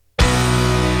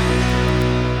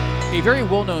A very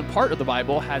well-known part of the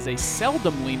Bible has a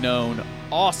seldomly known,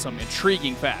 awesome,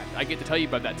 intriguing fact. I get to tell you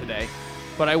about that today.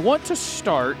 But I want to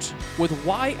start with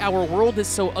why our world is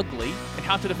so ugly and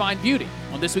how to define beauty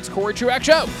on this week's Corey Truax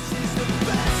Show.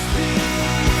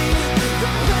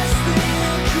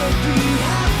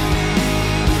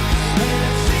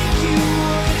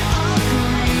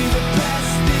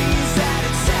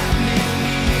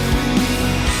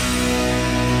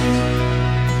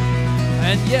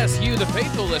 And yes, you, the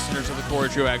faithful listeners of the Corey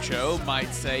Truax Show,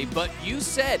 might say, but you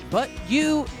said,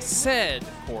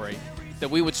 Corey, that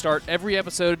we would start every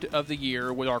episode of the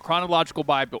year with our chronological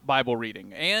Bible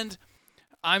reading. And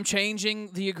I'm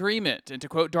changing the agreement. And to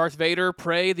quote Darth Vader,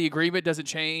 pray the agreement doesn't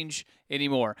change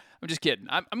anymore. I'm just kidding.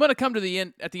 I'm going to come to the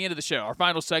end at the end of the show. Our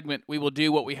final segment, we will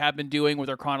do what we have been doing with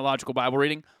our chronological Bible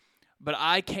reading. But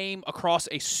I came across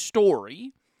a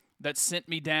story that sent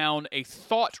me down a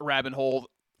thought rabbit hole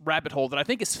that I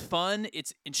think is fun,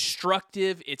 it's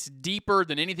instructive, it's deeper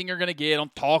than anything you're going to get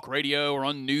on talk radio or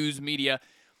on news media.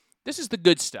 This is the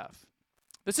good stuff.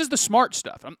 This is the smart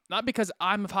stuff. Not because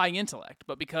I'm of high intellect,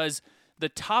 but because the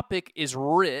topic is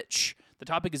rich, the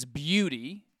topic is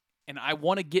beauty, and I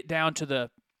want to get down to the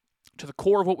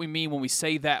core of what we mean when we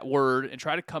say that word and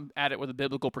try to come at it with a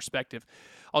biblical perspective.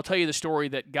 I'll tell you the story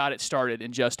that got it started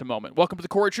in just a moment. Welcome to the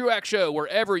Corey Truax Show,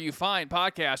 wherever you find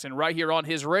podcasts and right here on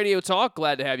his Radio Talk.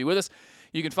 Glad to have you with us.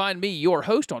 You can find me, your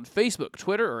host, on Facebook,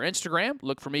 Twitter, or Instagram.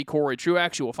 Look for me, Corey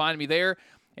Truax. You will find me there.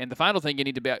 And the final thing you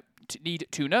need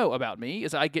to know about me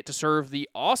is I get to serve the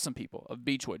awesome people of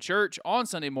Beechwood Church on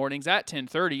Sunday mornings at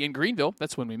 10:30 in Greenville.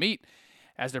 That's when we meet.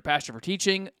 As their pastor for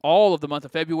teaching all of the month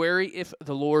of February, if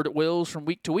the Lord wills, from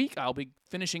week to week, I'll be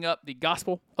finishing up the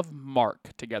Gospel of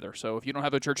Mark together. So if you don't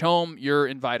have a church home, you're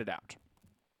invited out.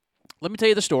 Let me tell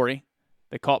you the story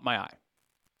that caught my eye.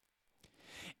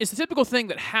 It's the typical thing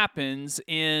that happens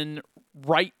in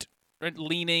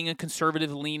right-leaning and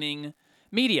conservative-leaning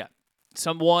media.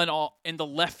 Someone in the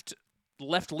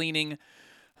left-leaning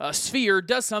sphere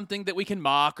does something that we can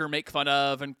mock or make fun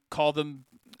of and call them,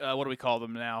 what do we call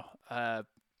them now?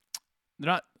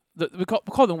 We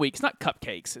call them weak. It's not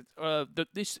cupcakes.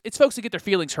 It's folks that get their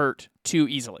feelings hurt too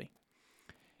easily.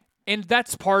 And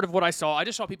that's part of what I saw. I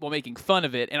just saw people making fun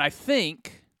of it. And I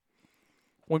think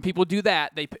when people do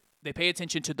that, they pay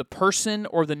attention to the person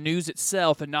or the news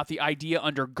itself and not the idea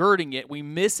undergirding it. We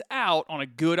miss out on a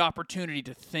good opportunity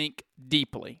to think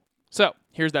deeply. So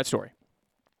here's that story.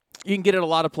 You can get it a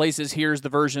lot of places. Here's the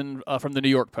version from the New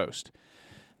York Post.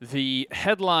 The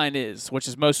headline is, which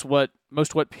is most of what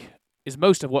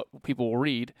people will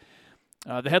read.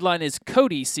 The headline is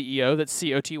Coty CEO, that's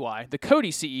C-O-T-Y. The Coty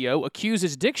CEO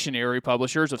accuses dictionary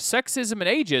publishers of sexism and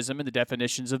ageism in the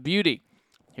definitions of beauty.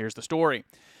 Here's the story.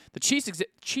 The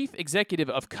chief executive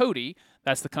of Coty,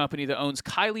 that's the company that owns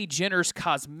Kylie Jenner's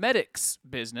cosmetics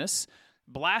business,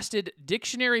 blasted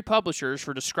dictionary publishers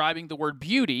for describing the word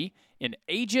beauty in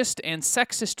ageist and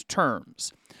sexist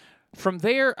terms. From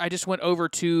there, I just went over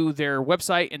to their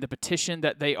website and the petition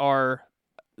that they're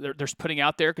putting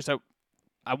out there because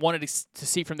I wanted to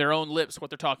see from their own lips what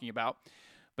they're talking about.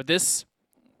 But this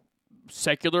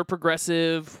secular,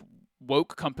 progressive,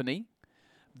 woke company,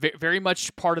 very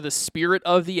much part of the spirit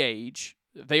of the age,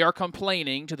 they are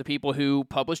complaining to the people who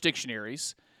publish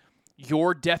dictionaries,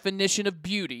 your definition of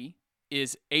beauty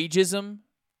is ageism,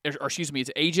 it's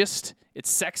ageist,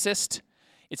 it's sexist,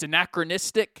 it's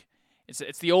anachronistic,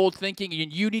 it's the old thinking,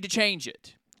 and you need to change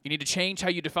it. You need to change how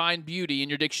you define beauty in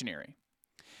your dictionary.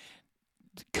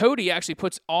 Coty actually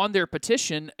puts on their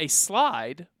petition a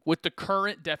slide with the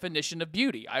current definition of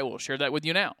beauty. I will share that with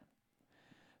you now.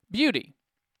 Beauty,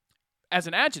 as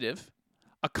an adjective,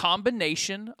 a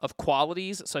combination of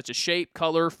qualities such as shape,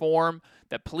 color, form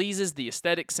that pleases the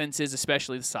aesthetic senses,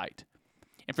 especially the sight.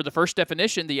 And for the first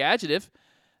definition, the adjective,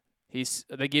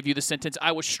 they give you the sentence,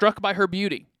 I was struck by her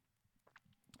beauty.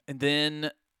 And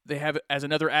then they have as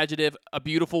another adjective, a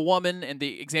beautiful woman, and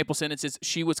the example sentence is,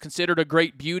 she was considered a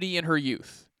great beauty in her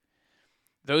youth.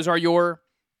 Those are your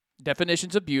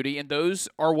definitions of beauty, and those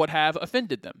are what have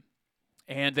offended them.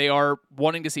 And they are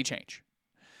wanting to see change.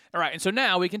 All right, and so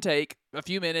now we can take a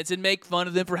few minutes and make fun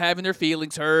of them for having their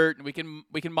feelings hurt, and we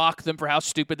can mock them for how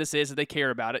stupid this is that they care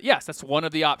about it. Yes, that's one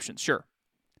of the options, sure.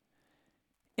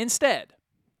 Instead,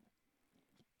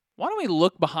 why don't we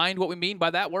look behind what we mean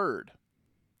by that word?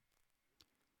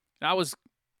 And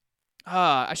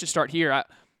I should start here.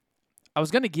 I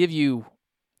was going to give you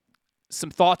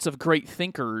some thoughts of great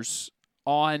thinkers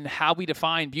on how we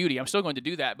define beauty. I'm still going to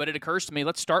do that, but it occurs to me,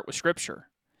 let's start with Scripture.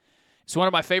 It's one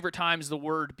of my favorite times the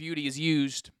word beauty is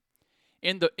used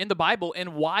in the Bible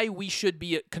and why we should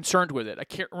be concerned with it. I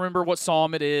can't remember what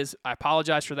psalm it is. I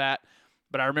apologize for that.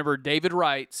 But I remember David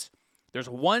writes, there's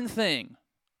one thing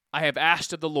I have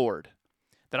asked of the Lord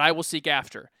that I will seek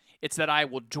after. It's that I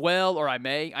will dwell, or I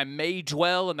may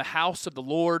dwell in the house of the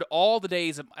Lord all the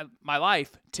days of my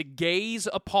life, to gaze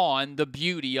upon the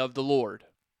beauty of the Lord.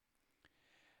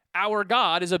 Our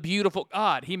God is a beautiful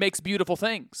God. He makes beautiful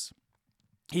things.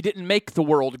 He didn't make the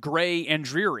world gray and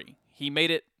dreary. He made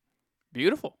it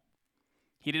beautiful.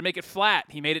 He didn't make it flat.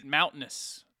 He made it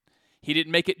mountainous. He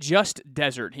didn't make it just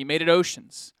desert. He made it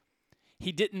oceans.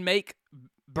 He didn't make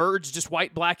birds just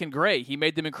white, black, and gray. He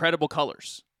made them incredible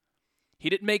colors. He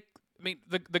didn't make,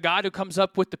 the God who comes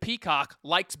up with the peacock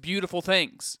likes beautiful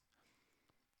things.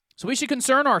 So we should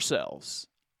concern ourselves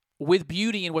with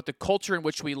beauty and what the culture in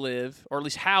which we live, or at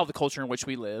least how the culture in which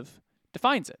we live,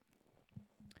 defines it.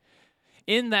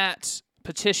 In that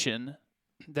petition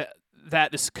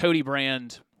that this Cody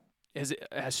brand has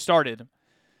started,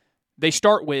 they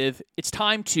start with, it's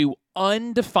time to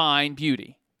undefine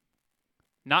beauty.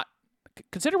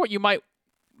 Consider what you might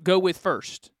go with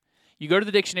first. You go to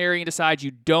the dictionary and decide you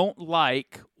don't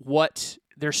like what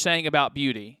they're saying about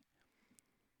beauty.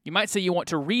 You might say you want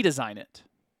to redesign it.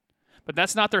 But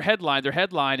that's not their headline. Their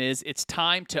headline is, it's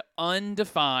time to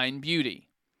undefine beauty.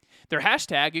 Their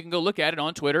hashtag, you can go look at it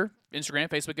on Twitter, Instagram,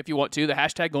 Facebook if you want to. The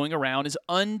hashtag going around is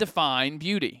undefined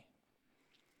beauty.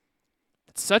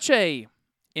 It's such a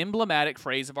emblematic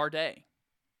phrase of our day.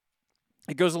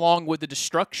 It goes along with the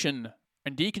destruction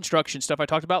and deconstruction stuff I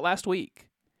talked about last week.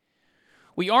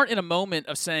 We aren't in a moment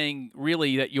of saying,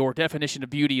 really, that your definition of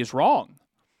beauty is wrong.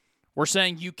 We're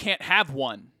saying you can't have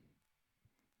one.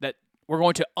 That we're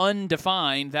going to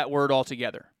undefine that word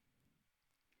altogether.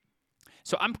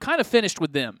 So I'm kind of finished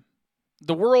with them.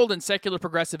 The world and secular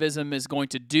progressivism is going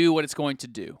to do what it's going to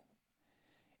do.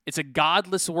 It's a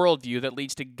godless worldview that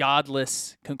leads to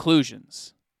godless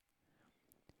conclusions.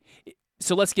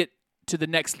 So let's get to the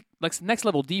next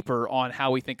level deeper on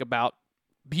how we think about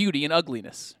beauty and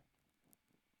ugliness.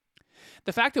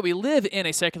 The fact that we live in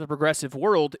a secular progressive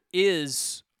world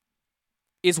is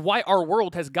why our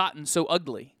world has gotten so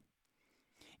ugly.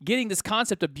 Getting this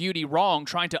concept of beauty wrong,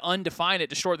 trying to undefine it,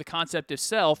 destroy the concept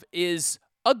itself, is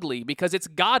ugly because it's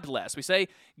godless. We say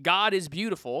God is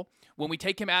beautiful. When we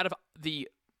take him out of the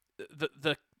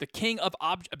king of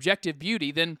objective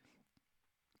beauty, then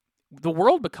the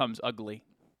world becomes ugly.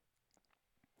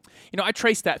 You know, I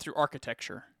trace that through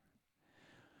architecture.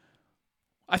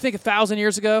 I think 1,000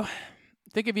 years ago,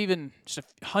 think of even just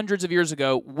hundreds of years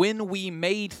ago, when we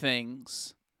made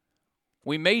things,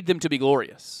 we made them to be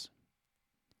glorious.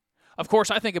 Of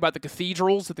course, I think about the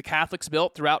cathedrals that the Catholics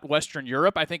built throughout Western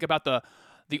Europe. I think about the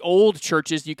old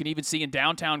churches you can even see in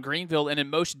downtown Greenville and in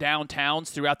most downtowns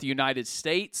throughout the United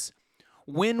States.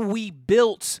 When we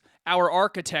built our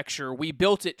architecture, we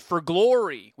built it for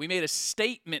glory. We made a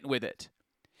statement with it.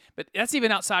 But that's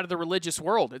even outside of the religious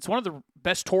world. It's one of the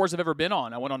best tours I've ever been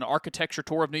on. I went on an architecture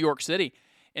tour of New York City,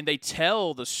 and they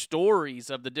tell the stories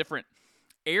of the different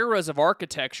eras of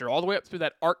architecture, all the way up through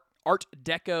that Art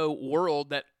Deco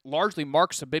world that largely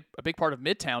marks a big part of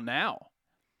Midtown now.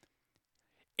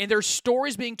 And there's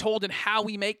stories being told in how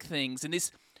we make things. And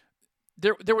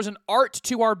there was an art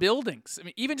to our buildings. I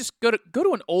mean, even just go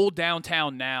to an old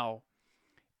downtown now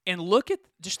and look at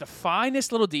just the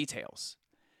finest little details.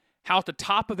 How at the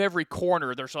top of every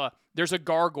corner there's a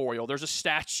gargoyle, there's a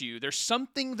statue, there's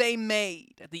something they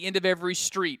made at the end of every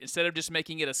street instead of just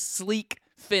making it a sleek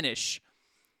finish.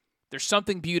 There's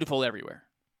something beautiful everywhere.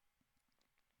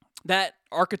 That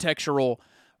architectural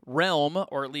realm,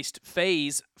 or at least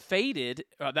phase, faded.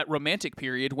 That romantic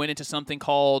period went into something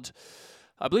called,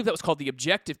 I believe that was called the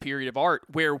objective period of art,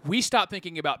 where we stopped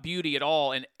thinking about beauty at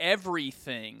all and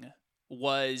everything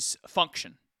was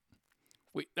function.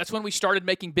 That's when we started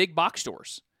making big box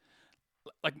stores.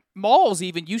 Like malls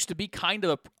even used to be kind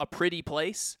of a pretty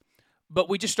place, but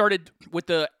we just started with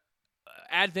the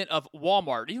advent of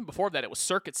Walmart. Even before that, it was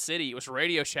Circuit City, it was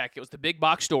Radio Shack, it was the big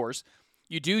box stores.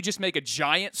 You do just make a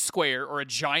giant square or a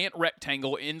giant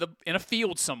rectangle in a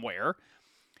field somewhere.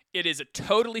 It is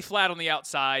totally flat on the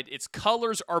outside. Its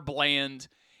colors are bland,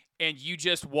 and you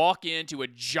just walk into a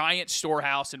giant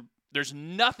storehouse, and there's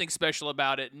nothing special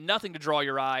about it, nothing to draw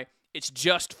your eye. It's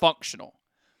just functional.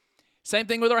 Same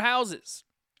thing with our houses.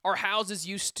 Our houses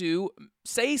used to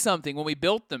say something when we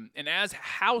built them. And as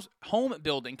home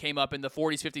building came up in the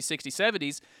 40s, 50s, 60s,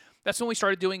 70s, that's when we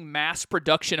started doing mass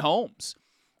production homes,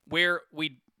 where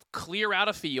we clear out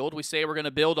a field. We say we're going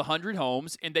to build 100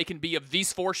 homes, and they can be of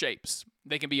these 4 shapes.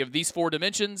 They can be of these 4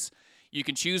 dimensions. You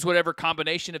can choose whatever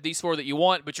combination of these 4 that you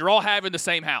want, but you're all having the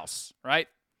same house, right?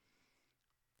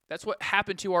 That's what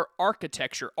happened to our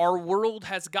architecture. Our world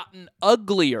has gotten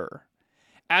uglier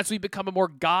As we become a more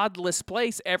godless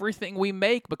place, everything we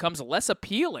make becomes less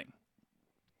appealing.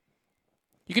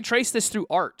 You can trace this through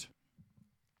art.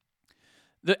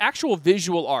 The actual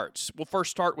visual arts will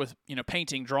first start with,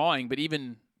 painting, drawing, but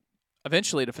even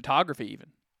eventually to photography even.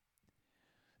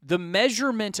 The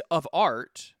measurement of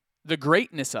art, the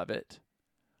greatness of it,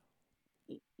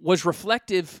 was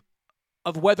reflective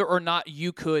of whether or not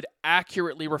you could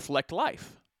accurately reflect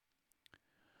life.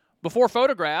 Before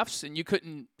photographs, and you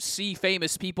couldn't see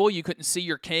famous people, you couldn't see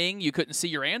your king, you couldn't see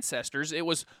your ancestors, it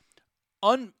was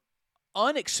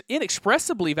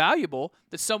inexpressibly valuable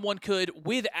that someone could,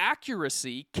 with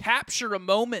accuracy, capture a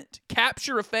moment,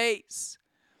 capture a face,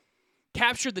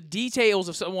 capture the details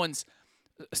of someone's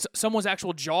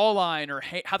actual jawline or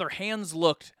how their hands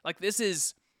looked. Like, this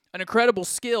is an incredible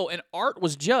skill, and art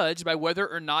was judged by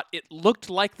whether or not it looked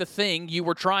like the thing you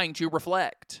were trying to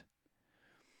reflect.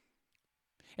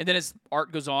 And then as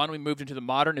art goes on, we moved into the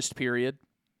modernist period.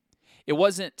 It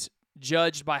wasn't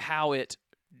judged by how it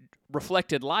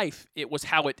reflected life. It was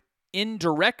how it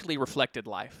indirectly reflected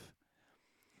life.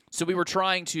 So we were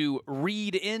trying to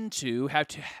read into, had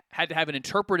to have an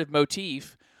interpretive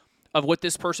motif of what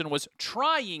this person was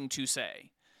trying to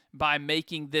say by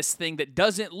making this thing that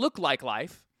doesn't look like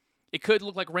life. It could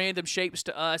look like random shapes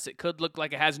to us. It could look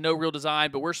like it has no real design,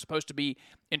 but we're supposed to be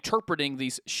interpreting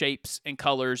these shapes and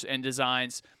colors and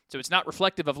designs. So it's not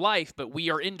reflective of life, but we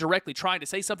are indirectly trying to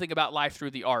say something about life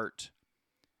through the art.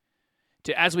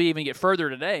 As we even get further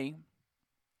today,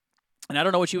 and I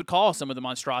don't know what you would call some of the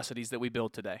monstrosities that we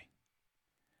build today.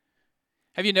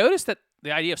 Have you noticed that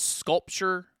the idea of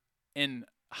sculpture and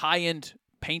high-end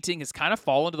painting has kind of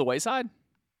fallen to the wayside?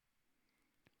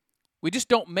 We just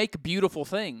don't make beautiful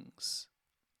things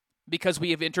because we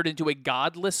have entered into a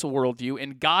godless worldview,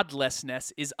 and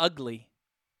godlessness is ugly.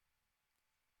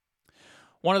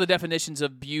 One of the definitions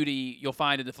of beauty you'll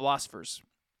find in the philosophers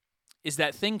is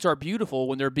that things are beautiful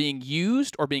when they're being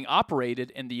used or being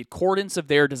operated in the accordance of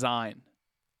their design.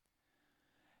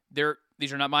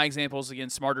 These are not my examples. Again,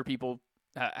 smarter people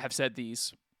have said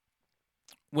these.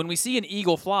 When we see an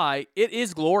eagle fly, it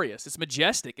is glorious. It's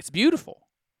majestic. It's beautiful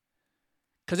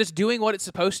because it's doing what it's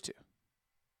supposed to.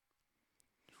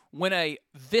 When a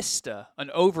vista, an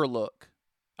overlook,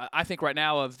 I think right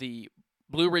now of the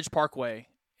Blue Ridge Parkway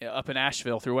up in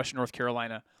Asheville through western North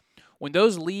Carolina, when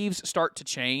those leaves start to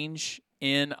change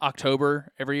in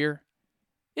October every year,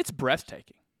 it's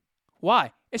breathtaking.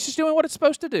 Why? It's just doing what it's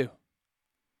supposed to do.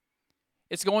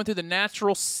 It's going through the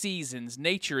natural seasons.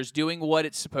 Nature is doing what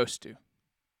it's supposed to.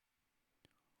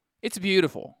 It's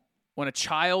beautiful when a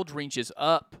child reaches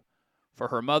up for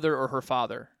her mother or her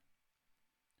father.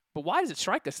 But why does it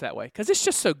strike us that way? Because it's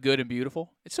just so good and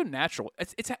beautiful. It's so natural.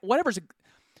 It's whatever's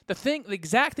the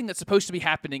exact thing that's supposed to be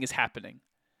happening is happening.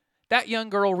 That young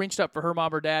girl reached up for her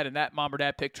mom or dad, and that mom or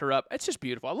dad picked her up. It's just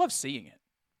beautiful. I love seeing it.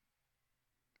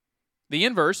 The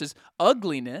inverse is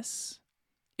ugliness.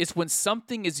 It's when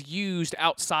something is used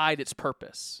outside its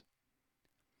purpose.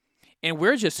 And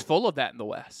we're just full of that in the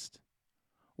West.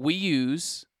 We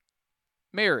use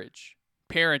marriage,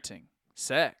 parenting,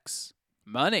 sex,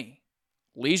 money,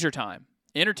 leisure time,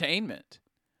 entertainment.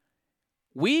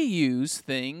 We use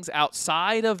things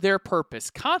outside of their purpose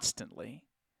constantly,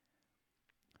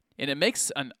 and it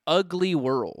makes an ugly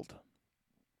world.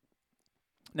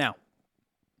 Now,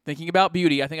 thinking about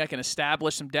beauty, I think I can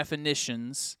establish some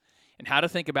definitions and how to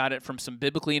think about it from some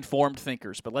biblically informed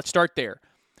thinkers. But let's start there.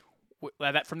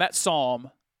 From that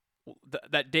psalm,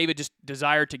 that David just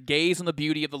desired to gaze on the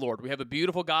beauty of the Lord. We have a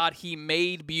beautiful God. He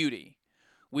made beauty.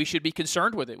 We should be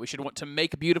concerned with it. We should want to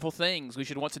make beautiful things. We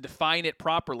should want to define it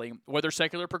properly. Whether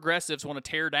secular progressives want to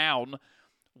tear down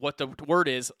what the word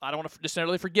is, I don't want to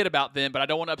necessarily forget about them, but I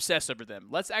don't want to obsess over them.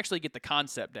 Let's actually get the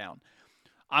concept down.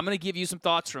 I'm going to give you some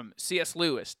thoughts from C.S.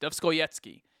 Lewis,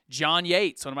 Dostoevsky, John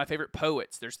Yates, one of my favorite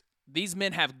poets. These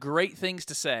men have great things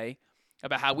to say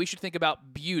about how we should think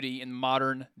about beauty in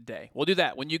modern day. We'll do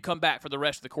that when you come back for the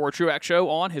rest of the Corey Truax Show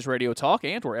on his Radio Talk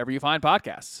and wherever you find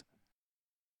podcasts.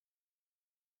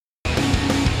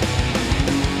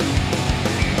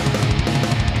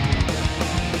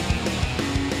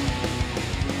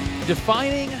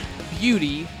 Defining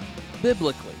beauty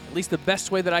biblically, at least the best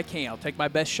way that I can. I'll take my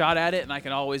best shot at it, and I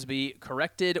can always be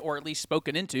corrected or at least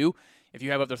spoken into if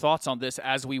you have other thoughts on this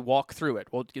as we walk through it.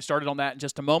 We'll get started on that in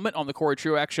just a moment on the Corey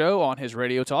Truax Show on his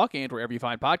Radio Talk and wherever you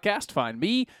find podcasts. Find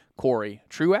me, Corey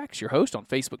Truax, your host on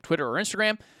Facebook, Twitter, or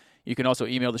Instagram. You can also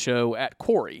email the show at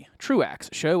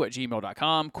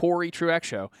CoreyTruaxShow@gmail.com,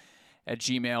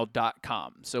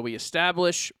 CoreyTruaxShow@gmail.com. So we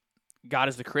establish God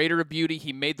is the creator of beauty.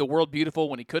 He made the world beautiful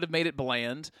when he could have made it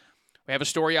bland. We We have a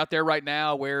story out there right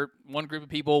now where one group of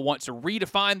people wants to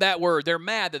redefine that word. They're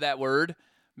mad that that word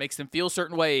makes them feel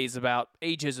certain ways about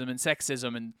ageism and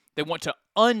sexism, and they want to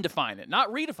undefine it, not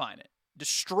redefine it.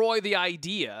 Destroy the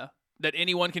idea that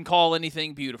anyone can call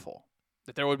anything beautiful,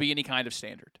 that there would be any kind of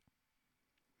standard.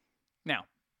 Now,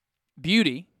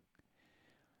 beauty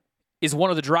is one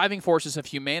of the driving forces of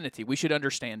humanity. We should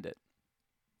understand it.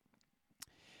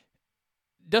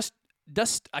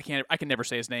 I can never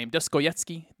say his name.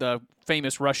 Dostoevsky, the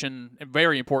famous Russian,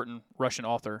 very important Russian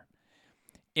author,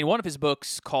 in one of his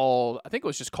books called, I think it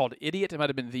was just called Idiot. It might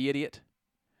have been The Idiot.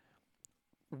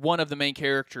 One of the main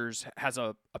characters has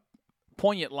a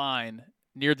poignant line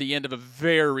near the end of a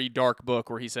very dark book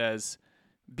where he says,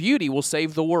 "Beauty will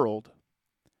save the world."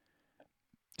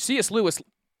 C.S. Lewis,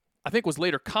 I think, was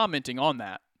later commenting on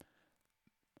that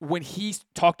when he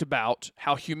talked about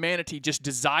how humanity just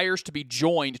desires to be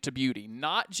joined to beauty,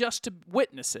 not just to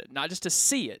witness it, not just to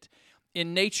see it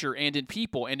in nature and in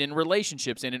people and in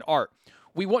relationships and in art.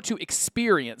 We want to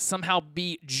experience, somehow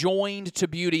be joined to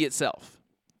beauty itself.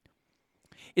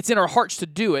 It's in our hearts to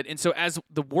do it, and so as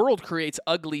the world creates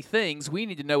ugly things, we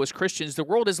need to know as Christians the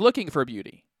world is looking for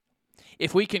beauty.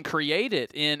 If we can create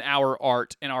it in our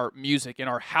art, in our music, in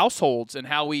our households, and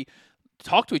how we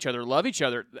talk to each other, love each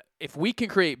other, if we can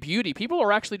create beauty, people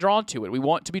are actually drawn to it. We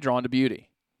want to be drawn to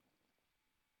beauty.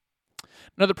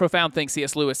 Another profound thing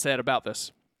C.S. Lewis said about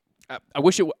this. I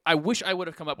wish I would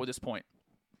have come up with this point.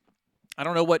 I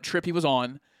don't know what trip he was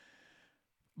on,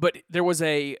 but there was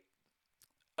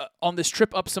on this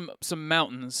trip up some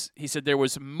mountains, he said there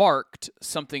was marked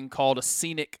something called a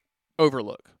scenic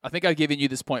overlook. I think I've given you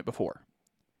this point before.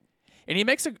 And he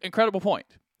makes an incredible point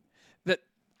that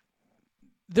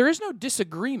there is no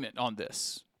disagreement on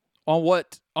this, on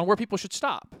where people should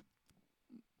stop.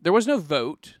 There was no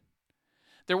vote.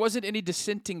 There wasn't any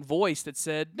dissenting voice that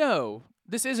said, no,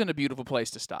 this isn't a beautiful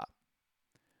place to stop.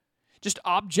 Just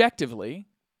objectively,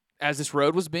 as this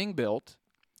road was being built,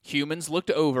 humans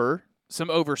looked over some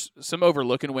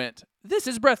overlook and went, this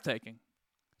is breathtaking.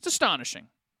 It's astonishing.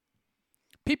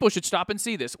 People should stop and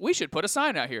see this. We should put a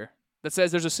sign out here that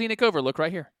says there's a scenic overlook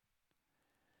right here.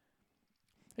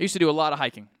 I used to do a lot of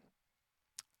hiking.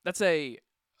 That's a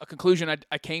conclusion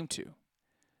I came to.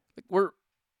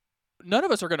 None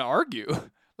of us are going to argue.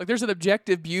 There's an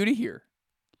objective beauty here.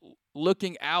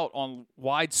 Looking out on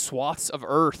wide swaths of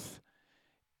earth,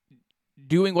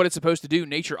 doing what it's supposed to do,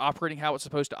 nature operating how it's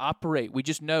supposed to operate. We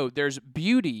just know there's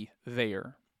beauty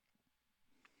there.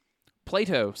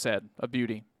 Plato said of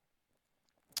beauty,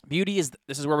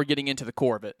 this is where we're getting into the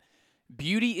core of it.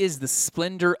 Beauty is the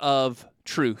splendor of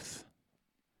truth.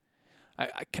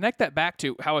 I connect that back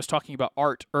to how I was talking about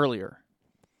art earlier.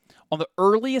 On the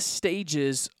earliest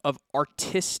stages of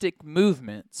artistic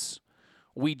movements,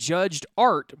 we judged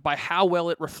art by how well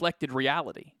it reflected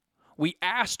reality. We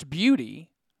asked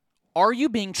beauty, are you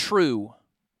being true?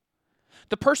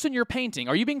 The person you're painting,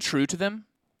 are you being true to them?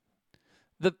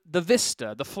 The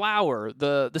vista, the flower,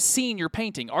 the scene you're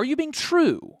painting, are you being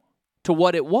true to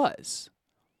what it was?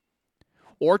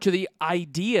 Or to the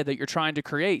idea that you're trying to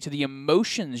create, to the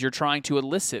emotions you're trying to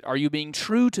elicit? Are you being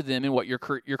true to them in what you're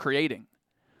creating?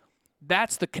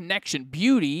 That's the connection.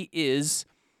 Beauty is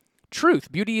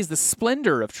truth. Beauty is the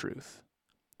splendor of truth.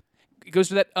 It goes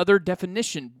to that other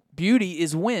definition. Beauty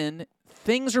is when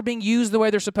things are being used the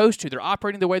way they're supposed to. They're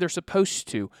operating the way they're supposed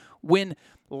to. When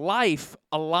life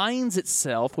aligns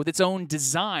itself with its own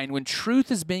design, when truth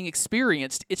is being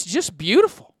experienced, it's just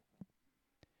beautiful.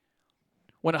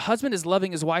 When a husband is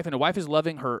loving his wife and a wife is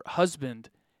loving her husband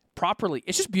properly,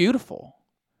 it's just beautiful.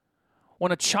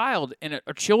 When a child and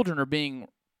children are being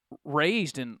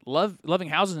raised in loving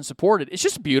houses and supported, it's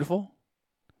just beautiful.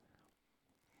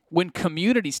 When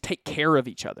communities take care of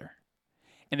each other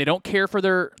and they don't care for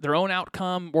their own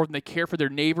outcome more than they care for their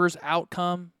neighbor's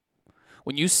outcome,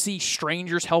 when you see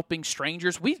strangers helping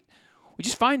strangers, we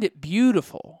just find it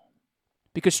beautiful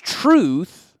because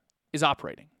truth is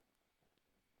operating.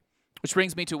 Which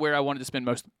brings me to where I wanted to spend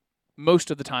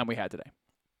most of the time we had today.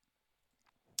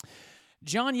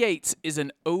 John Yates is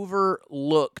an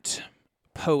overlooked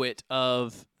poet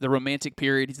of the Romantic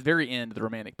period. He's the very end of the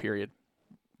Romantic period.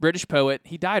 British poet.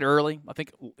 He died early. I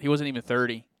think he wasn't even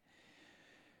 30.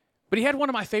 But he had one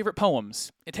of my favorite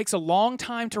poems. It takes a long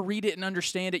time to read it and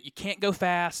understand it. You can't go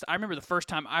fast. I remember the first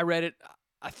time I read it,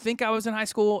 I think I was in high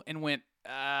school and went,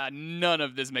 none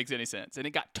of this makes any sense. And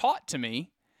it got taught to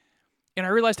me. And I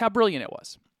realized how brilliant it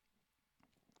was.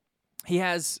 He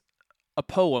has a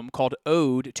poem called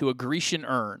Ode to a Grecian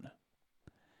Urn.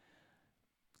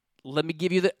 Let me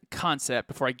give you the concept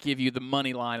before I give you the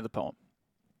money line of the poem.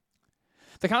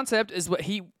 The concept is what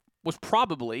he was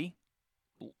probably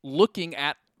looking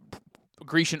at a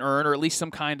Grecian urn, or at least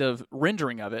some kind of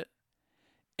rendering of it,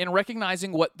 and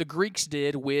recognizing what the Greeks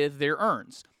did with their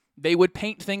urns. They would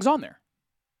paint things on there.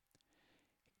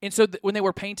 And so when they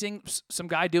were painting some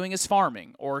guy doing his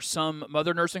farming, or some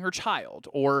mother nursing her child,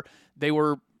 or they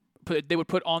would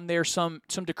put on there some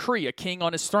decree, a king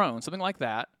on his throne, something like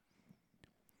that,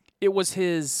 it was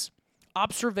his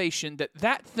observation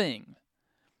that thing,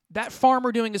 that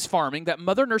farmer doing his farming, that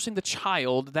mother nursing the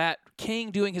child, that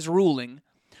king doing his ruling,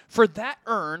 for that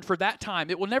urn, for that time,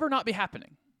 it will never not be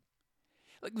happening.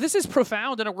 Like, this is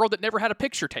profound in a world that never had a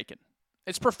picture taken.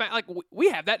 It's profound. Like,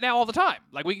 we have that now all the time.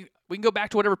 Like, we can go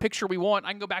back to whatever picture we want.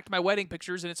 I can go back to my wedding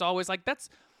pictures, and it's always like,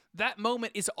 that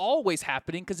moment is always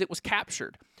happening because it was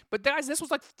captured. But guys, this was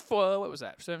like, what was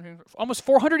that? Almost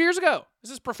 400 years ago.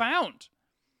 This is profound.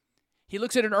 He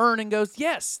looks at an urn and goes,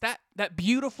 yes, that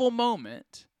beautiful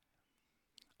moment,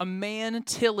 a man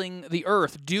tilling the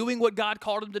earth, doing what God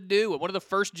called him to do. And one of the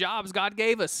first jobs God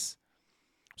gave us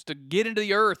was to get into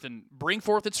the earth and bring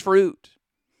forth its fruit.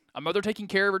 A mother taking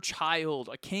care of her child,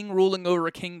 a king ruling over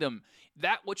a kingdom.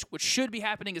 That which should be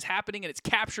happening is happening, and it's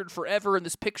captured forever in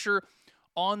this picture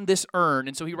on this urn.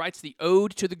 And so he writes the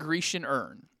Ode to the Grecian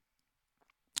Urn.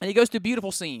 And he goes through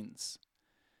beautiful scenes.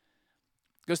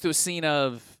 Goes through a scene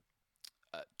of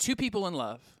two people in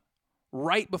love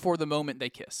right before the moment they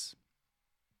kiss.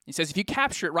 He says, if you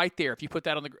capture it right there, if you put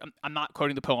that on the... I'm not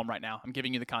quoting the poem right now. I'm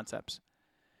giving you the concepts.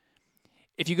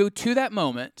 If you go to that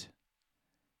moment,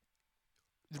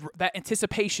 that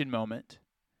anticipation moment,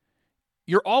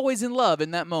 you're always in love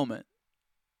in that moment.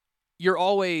 You're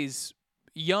always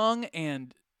young,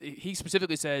 and he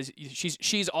specifically says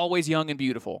she's always young and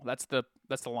beautiful. That's the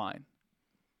line.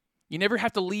 You never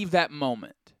have to leave that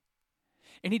moment.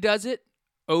 And he does it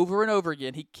over and over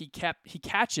again. He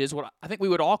catches what I think we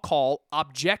would all call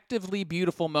objectively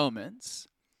beautiful moments,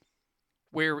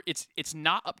 where it's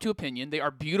not up to opinion. They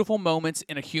are beautiful moments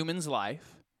in a human's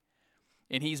life.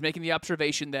 And he's making the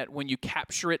observation that when you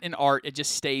capture it in art, it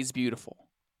just stays beautiful.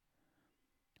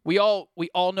 We all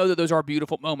know that those are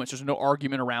beautiful moments. There's no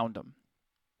argument around them.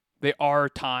 There are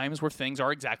times where things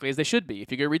are exactly as they should be.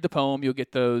 If you go read the poem, you'll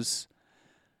get those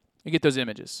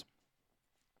images.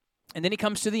 And then he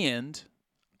comes to the end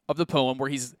of the poem where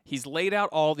he's laid out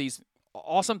all these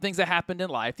awesome things that happened in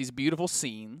life, these beautiful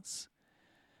scenes.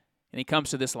 And he comes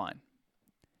to this line.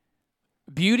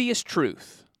 Beauty is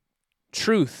truth.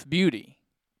 Truth, beauty.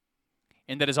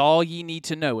 And that is all ye need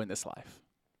to know in this life.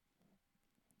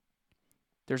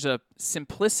 There's a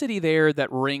simplicity there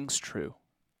that rings true.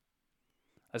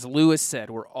 As Lewis said,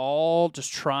 we're all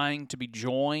just trying to be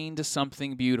joined to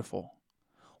something beautiful.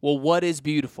 Well, what is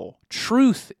beautiful?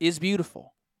 Truth is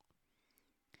beautiful.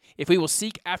 If we will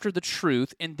seek after the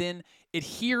truth and then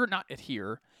if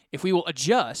we will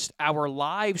adjust our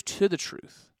lives to the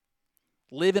truth,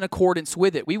 live in accordance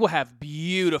with it, we will have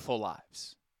beautiful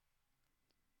lives.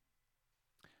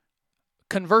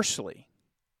 Conversely,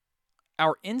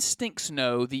 our instincts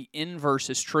know the inverse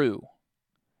is true.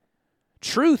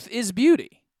 Truth is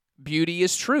beauty. Beauty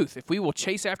is truth. If we will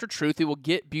chase after truth, we will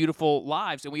get beautiful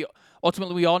lives. And we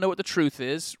all know what the truth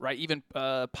is, right? Even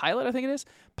Pilate, I think it is.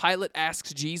 Pilate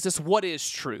asks Jesus, what is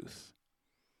truth?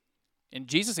 And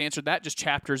Jesus answered that just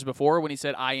chapters before when he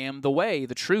said, I am the way,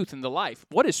 the truth, and the life.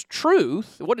 What is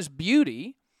truth? What is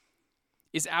beauty?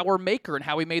 Is our maker and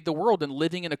how he made the world and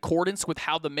living in accordance with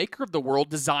how the maker of the world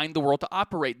designed the world to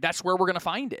operate. That's where we're going to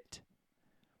find it.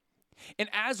 And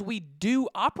as we do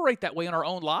operate that way in our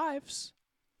own lives,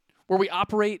 where we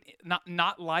operate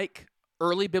not like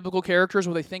early biblical characters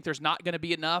where they think there's not going to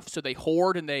be enough, so they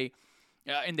hoard and they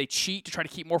cheat to try to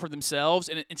keep more for themselves,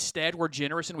 and instead we're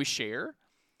generous and we share.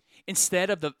 Instead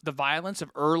of the violence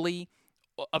of early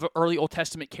Old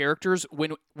Testament characters,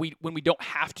 when we don't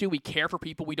have to, we care for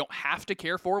people we don't have to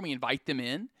care for, and we invite them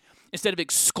in. Instead of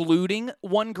excluding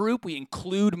one group, we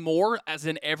include more, as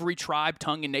in every tribe,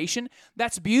 tongue, and nation.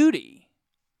 That's beauty.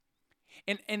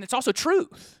 And it's also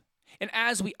truth. And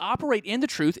as we operate in the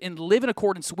truth and live in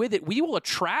accordance with it, we will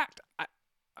attract.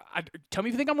 Tell me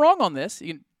if you think I'm wrong on this.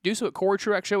 You can do so at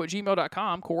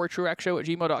CoreyTruaxShow@gmail.com,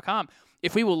 CoreyTruaxShow@gmail.com.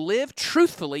 If we will live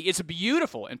truthfully, it's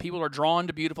beautiful, and people are drawn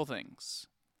to beautiful things.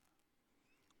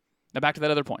 Now back to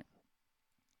that other point.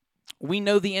 We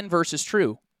know the inverse is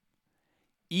true.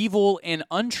 Evil and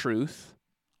untruth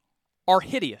are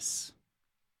hideous.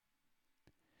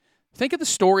 Think of the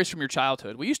stories from your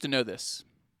childhood. We used to know this.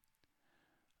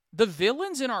 The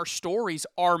villains in our stories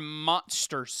are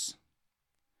monsters.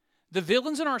 The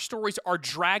villains in our stories are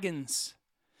dragons.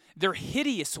 They're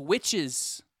hideous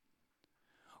witches.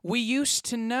 We used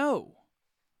to know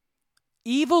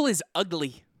evil is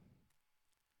ugly.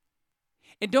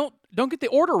 And don't get the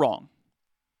order wrong.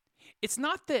 It's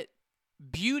not that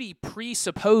beauty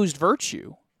presupposed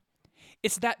virtue.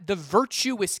 It's that the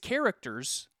virtuous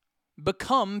characters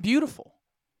become beautiful.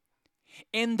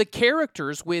 And the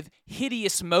characters with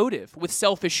hideous motive, with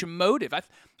selfish motive.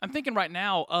 I'm thinking right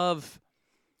now of,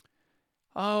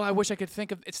 I wish I could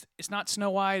think of, it's not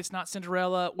Snow White, it's not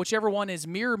Cinderella, whichever one is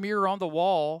mirror, mirror on the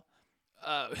wall,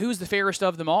 who's the fairest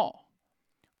of them all?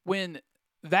 When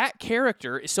that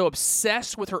character is so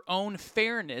obsessed with her own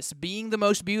fairness, being the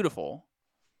most beautiful,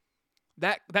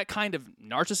 that kind of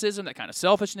narcissism, that kind of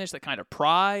selfishness, that kind of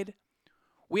pride,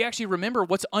 we actually remember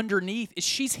what's underneath is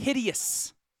she's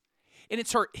hideous. And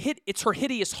it's her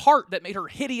hideous heart that made her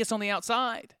hideous on the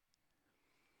outside.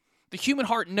 The human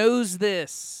heart knows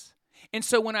this. And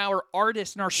so when our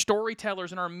artists and our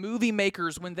storytellers and our movie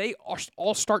makers, when they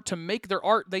all start to make their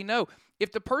art, they know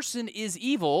if the person is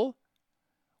evil,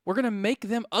 we're going to make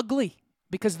them ugly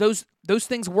because those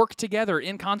things work together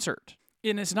in concert.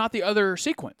 And it's not the other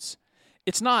sequence.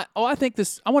 It's not, I want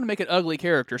to make an ugly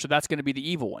character, so that's going to be the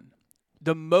evil one.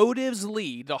 The motives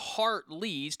lead, the heart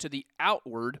leads to the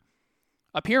outward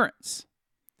appearance.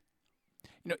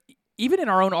 Even in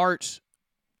our own art,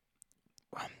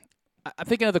 I'm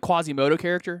thinking of the Quasimodo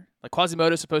character. Like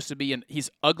Quasimodo is supposed to be, he's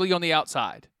ugly on the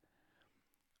outside.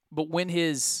 But when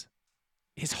his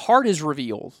heart is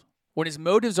revealed, when his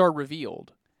motives are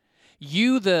revealed,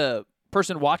 you, the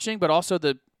person watching, but also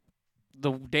the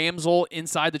damsel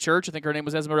inside the church, I think her name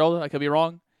was Esmeralda, I could be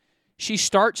wrong, she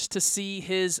starts to see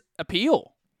his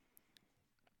appeal.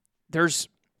 There's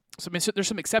some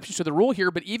exceptions to the rule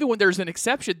here, but even when there's an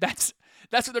exception, that's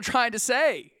what they're trying to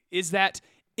say, is that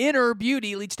inner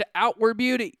beauty leads to outward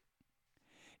beauty.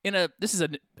 This is a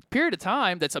period of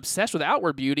time that's obsessed with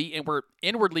outward beauty, and we're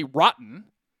inwardly rotten.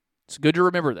 It's good to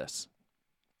remember this.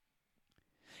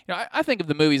 I think of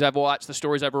the movies I've watched, the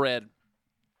stories I've read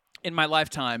in my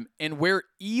lifetime, and where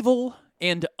evil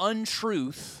and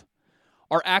untruth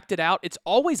are acted out, it's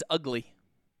always ugly.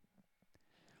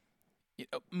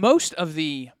 Most of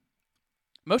the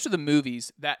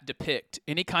movies that depict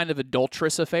any kind of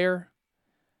adulterous affair,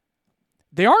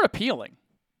 they aren't appealing.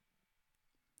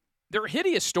 They're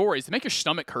hideous stories. They make your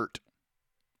stomach hurt.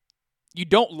 You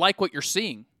don't like what you're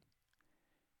seeing.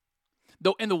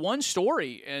 Though, in the one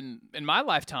story in my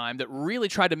lifetime that really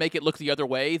tried to make it look the other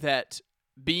way, that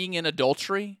being in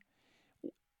adultery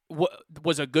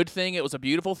was a good thing, it was a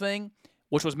beautiful thing,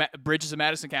 which was Bridges of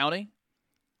Madison County,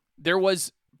 there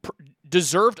was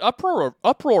deserved uproar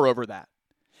over that.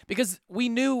 Because we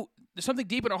knew there's something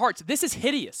deep in our hearts. This is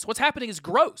hideous. What's happening is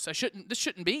gross. This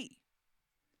shouldn't be.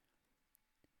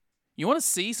 You want to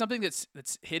see something that's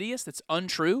hideous, that's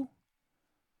untrue?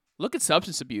 Look at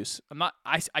substance abuse.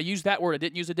 I use that word. I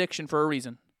didn't use addiction for a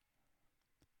reason.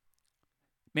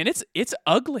 Man, it's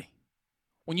ugly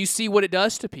when you see what it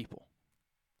does to people.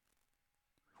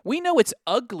 We know it's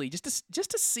ugly just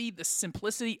to see the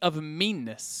simplicity of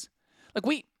meanness. Like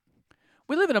we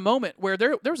live in a moment where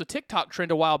there was a TikTok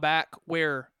trend a while back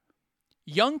where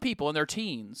young people in their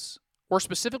teens were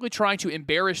specifically trying to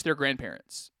embarrass their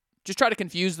grandparents. Just try to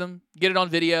confuse them, get it on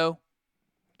video.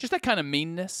 Just that kind of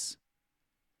meanness.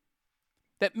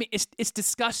 It's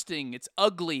disgusting. It's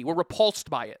ugly. We're repulsed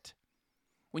by it.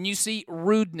 When you see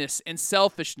rudeness and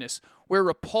selfishness, we're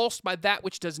repulsed by that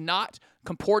which does not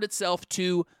comport itself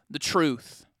to the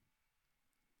truth.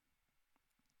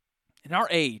 In our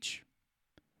age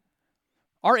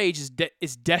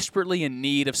is desperately in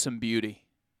need of some beauty.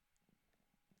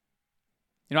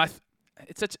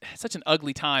 It's such an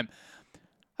ugly time.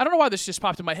 I don't know why this just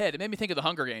popped in my head. It made me think of the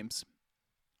Hunger Games.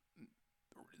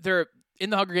 In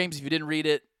the Hunger Games, if you didn't read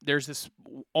it, there's this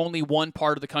only one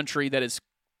part of the country that is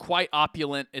quite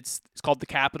opulent. It's called the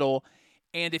Capitol.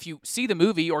 And if you see the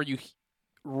movie or you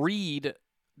read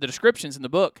the descriptions in the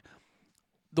book,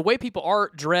 the way people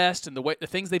are dressed and the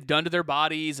things they've done to their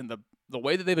bodies and the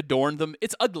way that they've adorned them,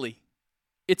 it's ugly.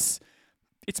 It's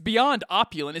beyond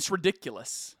opulent. It's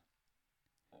ridiculous.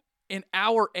 In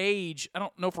our age, I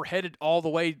don't know if we're headed all the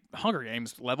way Hunger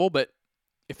Games level, but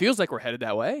it feels like we're headed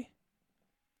that way.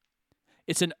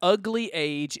 It's an ugly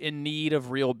age in need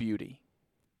of real beauty.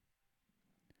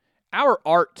 Our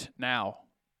art now,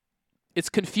 it's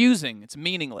confusing. It's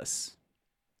meaningless.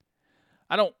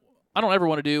 I don't ever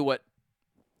want to do what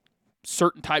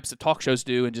certain types of talk shows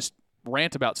do and just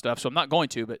rant about stuff, so I'm not going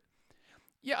to. But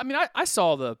yeah, I mean, I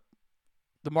saw the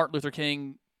Martin Luther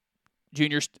King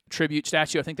Jr. tribute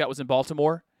statue. I think that was in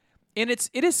Baltimore, and it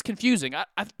is confusing.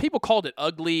 People called it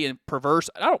ugly and perverse.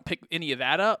 I don't pick any of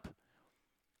that up,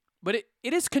 but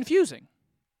it is confusing.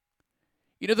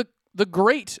 The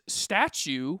great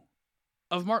statue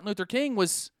of Martin Luther King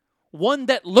was one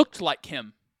that looked like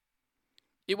him.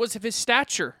 It was of his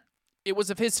stature. It was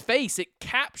of his face. It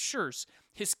captures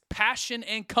his passion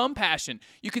and compassion.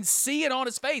 You can see it on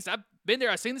his face. I've been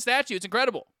there. I've seen the statue. It's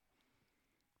incredible.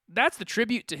 That's the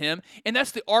tribute to him, and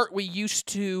that's the art we used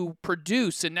to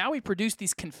produce, and now we produce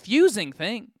these confusing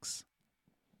things.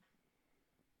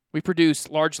 We produce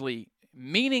largely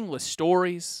meaningless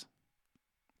stories.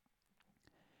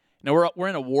 Now, we're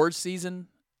in awards season,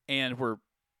 and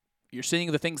you're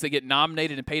seeing the things that get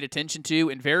nominated and paid attention to,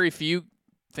 and very few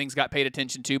things got paid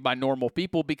attention to by normal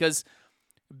people because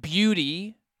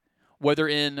beauty, whether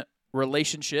in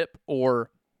relationship or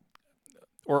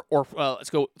let's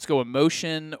go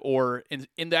emotion or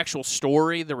in the actual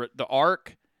story, the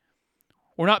arc,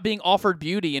 we're not being offered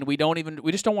beauty, and we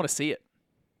just don't want to see it.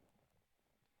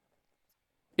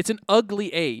 It's an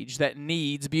ugly age that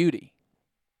needs beauty.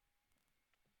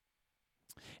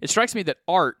 It strikes me that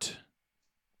art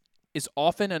is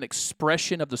often an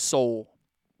expression of the soul.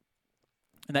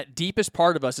 And that deepest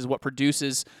part of us is what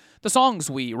produces the songs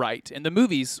we write and the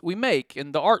movies we make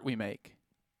and the art we make.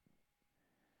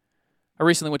 I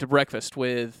recently went to breakfast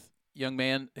with a young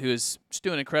man who is just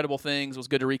doing incredible things. It was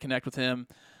good to reconnect with him.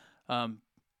 And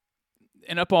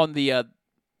up on the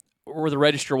where the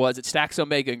register was at Stax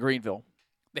Omega in Greenville,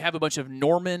 they have a bunch of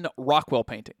Norman Rockwell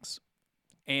paintings.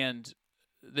 And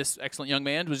this excellent young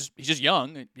man he's just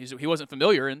young. He wasn't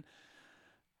familiar, and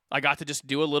I got to just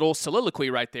do a little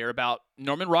soliloquy right there about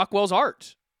Norman Rockwell's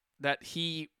art, that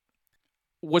he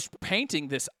was painting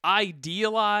this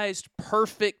idealized,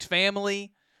 perfect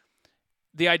family,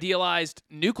 the idealized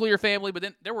nuclear family, but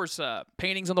then there was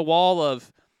paintings on the wall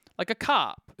of like a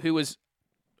cop who was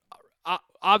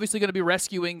obviously going to be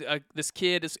rescuing this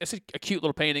kid. It's a cute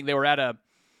little painting. They were at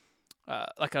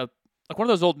like one of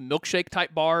those old milkshake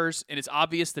type bars, and it's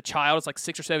obvious the child is like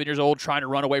 6 or 7 years old trying to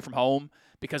run away from home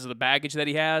because of the baggage that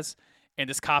he has, and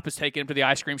this cop is taking him to the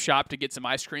ice cream shop to get some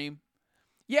ice cream.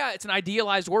 Yeah, it's an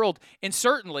idealized world, and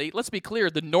certainly, let's be clear,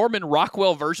 the Norman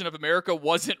Rockwell version of America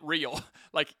wasn't real.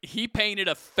 Like, he painted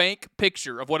a fake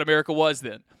picture of what America was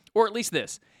then, or at least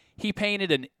this. He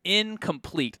painted an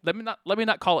incomplete, let me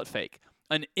not call it fake,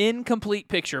 an incomplete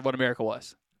picture of what America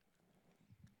was.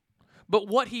 But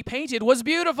what he painted was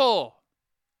beautiful.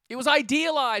 It was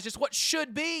idealized. It's what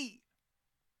should be.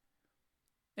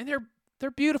 And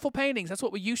they're beautiful paintings. That's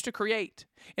what we used to create.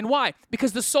 And why?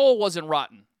 Because the soul wasn't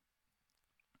rotten.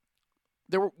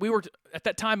 We were at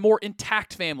that time more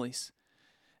intact families.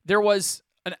 There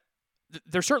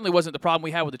certainly wasn't the problem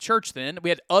we had with the church then. We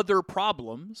had other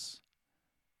problems.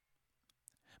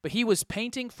 But he was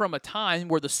painting from a time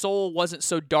where the soul wasn't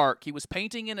so dark. He was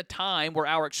painting in a time where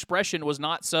our expression was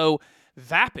not so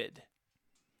vapid.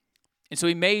 And so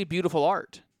he made beautiful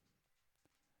art.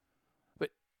 But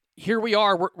here we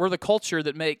are, we're the culture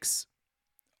that makes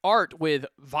art with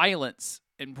violence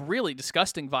and really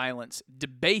disgusting violence,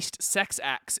 debased sex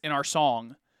acts in our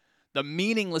song, the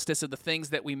meaninglessness of the things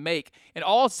that we make. And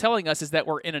all it's telling us is that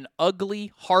we're in an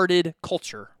ugly-hearted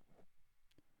culture.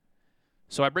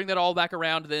 So I bring that all back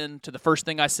around then to the first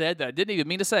thing I said that I didn't even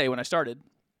mean to say when I started.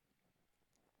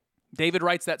 David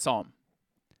writes that psalm.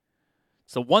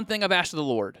 It's the one thing I've asked of the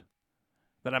Lord,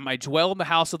 that I might dwell in the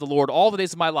house of the Lord all the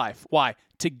days of my life. Why?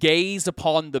 To gaze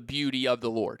upon the beauty of the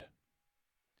Lord.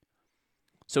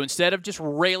 So instead of just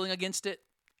railing against it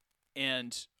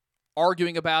and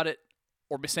arguing about it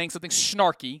or saying something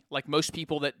snarky like most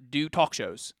people that do talk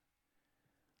shows,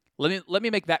 let me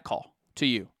make that call to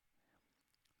you.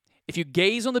 If you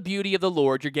gaze on the beauty of the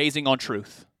Lord, you're gazing on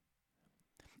truth.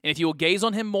 And if you will gaze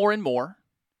on him more and more,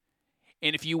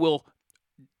 and if you will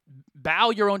bow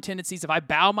your own tendencies, if I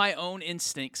bow my own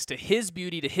instincts to his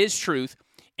beauty, to his truth,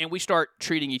 and we start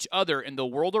treating each other and the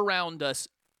world around us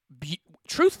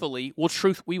truthfully,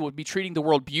 we will be treating the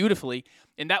world beautifully,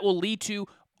 and that will lead to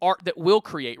art that will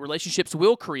create, relationships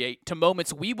will create, to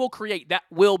moments we will create that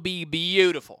will be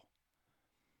beautiful.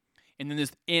 And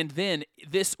then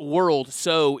this world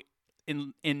so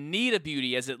in need of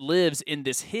beauty as it lives in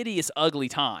this hideous, ugly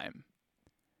time,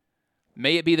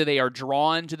 may it be that they are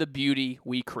drawn to the beauty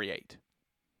we create.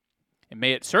 And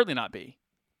may it certainly not be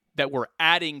that we're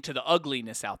adding to the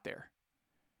ugliness out there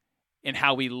in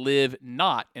how we live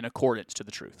not in accordance to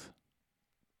the truth.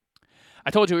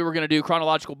 I told you we were going to do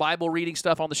chronological Bible reading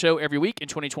stuff on the show every week in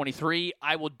 2023.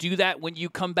 I will do that when you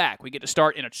come back. We get to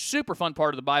start in a super fun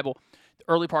part of the Bible, the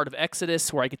early part of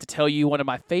Exodus, where I get to tell you one of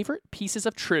my favorite pieces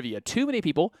of trivia. Too many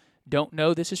people don't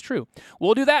know this is true.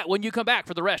 We'll do that when you come back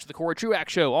for the rest of the Corey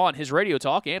Truax Show on his Radio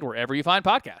Talk and wherever you find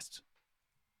podcasts.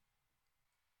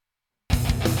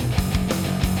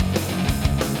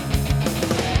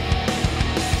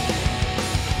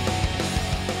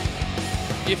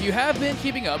 If you have been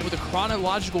keeping up with the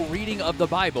chronological reading of the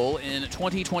Bible in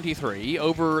 2023,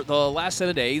 over the last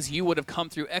 7 days, you would have come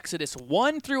through Exodus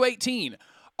 1 through 18.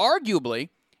 Arguably,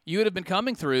 you would have been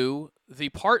coming through the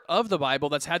part of the Bible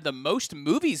that's had the most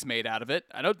movies made out of it.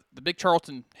 I know the big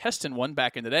Charlton Heston one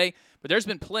back in the day, but there's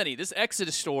been plenty. This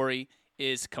Exodus story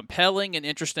is compelling and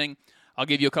interesting. I'll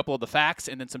give you a couple of the facts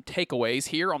and then some takeaways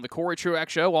here on the Corey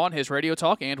Truax Show on his Radio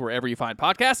Talk and wherever you find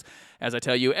podcasts. As I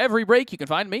tell you every break, you can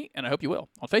find me, and I hope you will,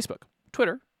 on Facebook,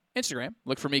 Twitter, Instagram.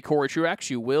 Look for me, Corey Truax.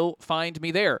 You will find me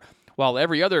there. While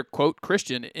every other, quote,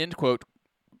 Christian, end quote,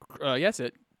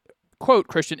 quote,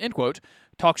 Christian, end quote,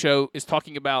 talk show is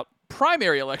talking about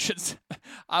primary elections,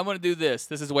 I'm going to do this.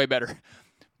 This is way better.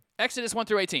 Exodus 1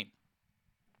 through 18.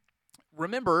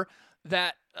 Remember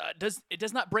that it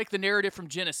does not break the narrative from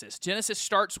Genesis. Genesis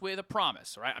starts with a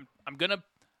promise, right? I'm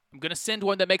gonna send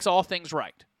one that makes all things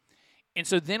right. And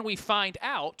so then we find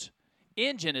out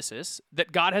in Genesis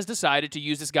that God has decided to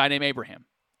use this guy named Abraham.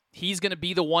 He's going to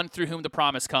be the one through whom the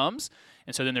promise comes.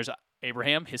 And so then there's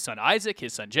Abraham, his son Isaac,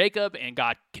 his son Jacob, and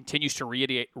God continues to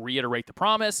reiterate the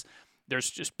promise. There's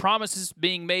just promises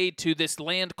being made to this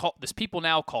land, this people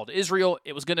now called Israel.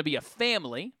 It was going to be a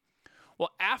family.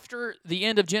 Well, after the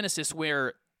end of Genesis,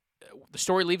 where the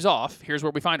story leaves off, here's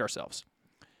where we find ourselves.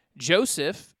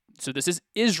 Joseph, so this is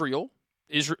Israel.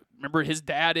 Remember, his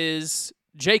dad is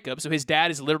Jacob, so his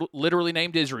dad is literally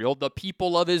named Israel. The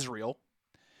people of Israel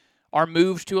are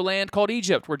moved to a land called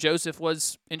Egypt, where Joseph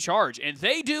was in charge, and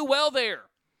they do well there.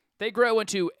 They grow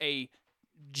into a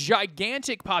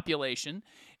gigantic population,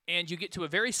 and you get to a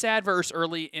very sad verse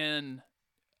early in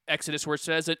Exodus where it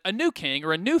says that a new king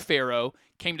or a new pharaoh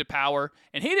came to power,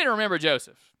 and he didn't remember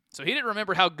Joseph. So he didn't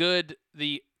remember how good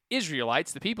the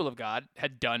Israelites, the people of God,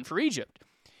 had done for Egypt.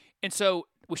 And so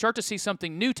we start to see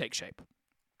something new take shape,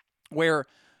 where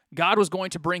God was going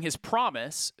to bring his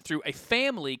promise through a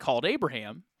family called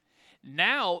Abraham.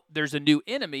 Now there's a new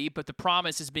enemy, but the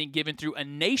promise is being given through a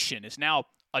nation. It's now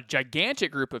a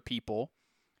gigantic group of people.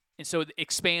 And so it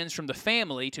expands from the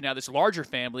family to now this larger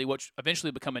family, which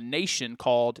eventually become a nation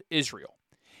called Israel.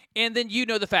 And then you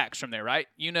know the facts from there, right?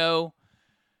 You know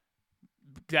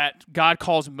that God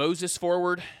calls Moses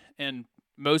forward, and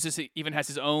Moses even has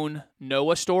his own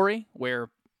Noah story where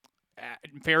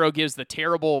Pharaoh gives the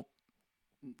terrible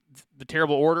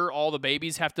order. All the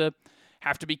babies have to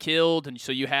be killed. And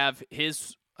so you have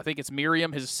I think it's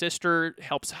Miriam, his sister,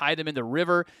 helps hide him in the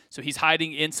river. So he's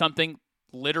hiding in something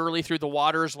literally through the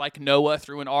waters like Noah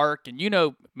through an ark. And you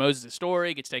know Moses'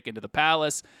 story, gets taken to the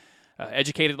palace,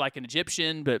 educated like an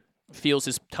Egyptian, but feels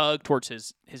his tug towards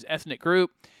his ethnic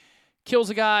group.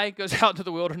 Kills a guy, goes out into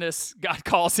the wilderness. God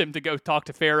calls him to go talk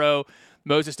to Pharaoh.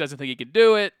 Moses doesn't think he can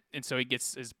do it, and so he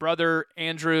gets his brother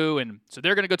Andrew, and so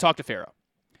they're going to go talk to Pharaoh.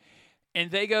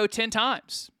 And they go 10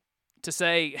 times to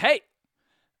say, hey,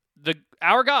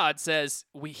 our God says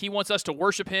he wants us to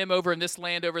worship him over in this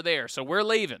land over there, so we're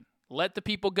leaving. Let the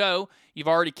people go. You've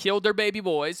already killed their baby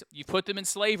boys. You've put them in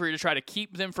slavery to try to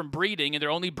keep them from breeding, and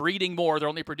they're only breeding more. They're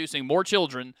only producing more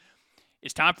children.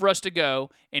 It's time for us to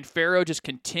go. And Pharaoh just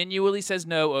continually says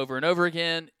no over and over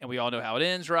again, and we all know how it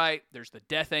ends, right? There's the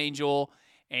death angel,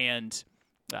 and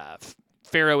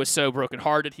Pharaoh is so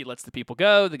brokenhearted, he lets the people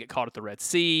go. They get caught at the Red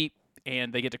Sea,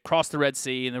 and they get to cross the Red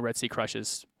Sea, and the Red Sea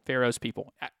crushes Pharaoh's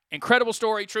people. Incredible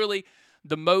story, truly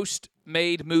the most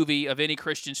made movie of any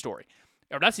Christian story.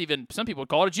 Or that's even, some people would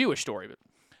call it a Jewish story, but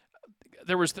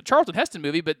there was the Charlton Heston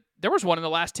movie, but there was one in the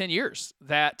last 10 years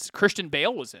that Christian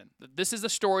Bale was in. This is a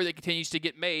story that continues to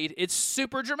get made. It's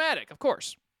super dramatic, of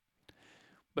course.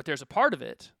 But there's a part of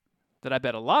it that I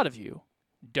bet a lot of you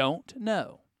don't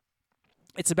know.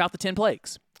 It's about the 10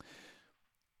 plagues.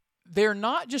 They're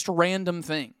not just random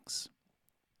things.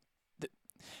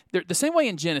 They're the same way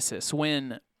in Genesis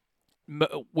when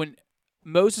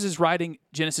Moses is writing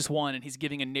Genesis 1 and he's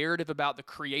giving a narrative about the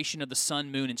creation of the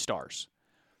sun, moon, and stars.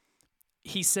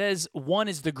 He says one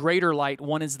is the greater light,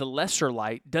 one is the lesser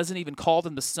light, doesn't even call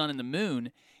them the sun and the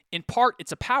moon. In part,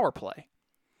 it's a power play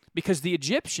because the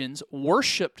Egyptians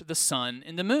worshipped the sun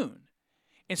and the moon.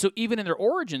 And so even in their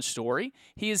origin story,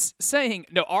 he is saying,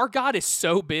 no, our God is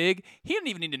so big, he didn't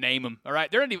even need to name them, all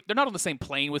right? They're not on the same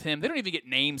plane with him. They don't even get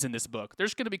names in this book. They're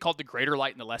just going to be called the greater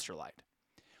light and the lesser light.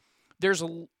 There's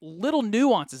little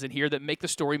nuances in here that make the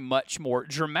story much more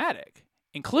dramatic,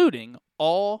 including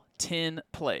all 10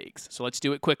 plagues. So let's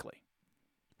do it quickly.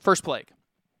 First plague.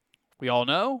 We all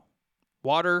know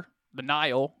water, the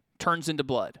Nile, turns into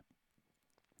blood.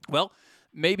 Well,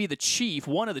 maybe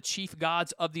one of the chief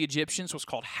gods of the Egyptians was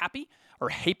called Hapi, or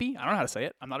Hapi. I don't know how to say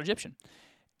it. I'm not Egyptian.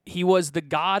 He was the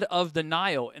god of the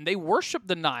Nile, and they worship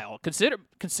the Nile.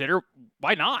 Consider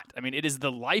why not? I mean, it is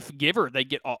the life giver. They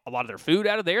get a lot of their food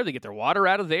out of there. They get their water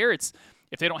out of there.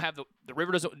 If they don't have the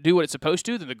river doesn't do what it's supposed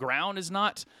to, then the ground is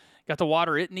not got the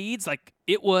water it needs. Like,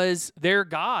 it was their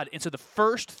god. And so the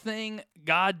first thing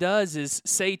God does is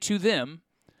say to them,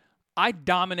 I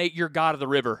dominate your god of the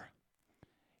river.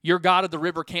 Your god of the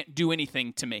river can't do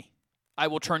anything to me. I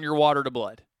will turn your water to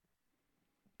blood.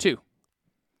 2.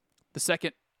 The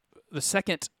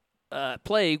second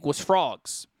plague was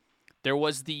frogs. There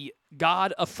was the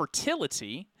god of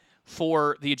fertility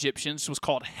for the Egyptians, was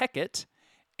called Heket,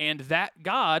 and that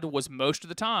god was most of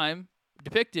the time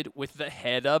depicted with the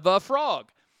head of a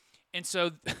frog. And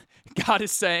so God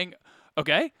is saying,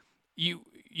 okay, you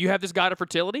have this god of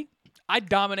fertility. I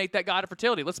dominate that god of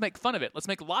fertility. Let's make fun of it. Let's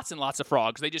make lots and lots of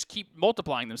frogs. They just keep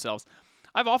multiplying themselves.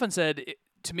 I've often said,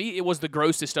 to me, it was the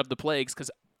grossest of the plagues because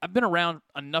I've been around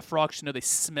enough frogs to know they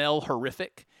smell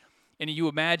horrific. And you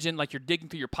imagine, like, you're digging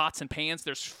through your pots and pans,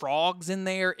 there's frogs in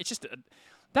there. It's just,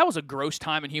 that was a gross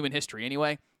time in human history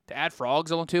anyway. To add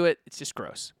frogs onto it, it's just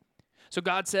gross. So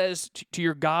God says to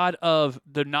your god of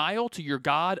the Nile, to your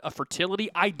god of fertility,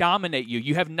 I dominate you.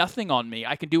 You have nothing on me.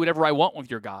 I can do whatever I want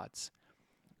with your gods.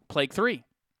 Plague 3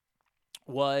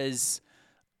 was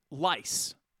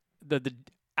lice, the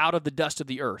out of the dust of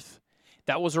the earth.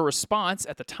 That was a response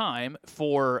at the time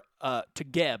to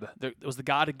Geb. It was the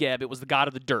god of Geb. It was the god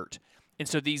of the dirt. And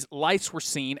so these lice were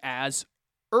seen as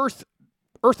earth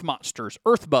monsters,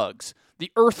 earth bugs.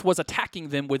 The earth was attacking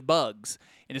them with bugs.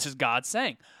 And this is God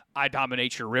saying, I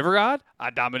dominate your river god. I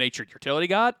dominate your fertility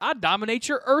god. I dominate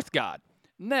your earth god.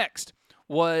 Next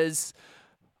was,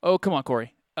 oh, come on,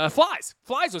 Corey. Flies.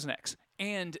 Flies was next.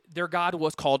 And their god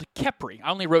was called Kepri. I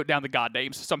only wrote down the god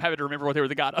names, so I'm having to remember what they were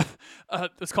the god of.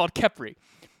 It's called Kepri.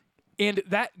 And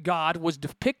that god was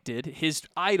depicted, his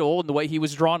idol and the way he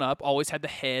was drawn up always had the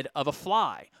head of a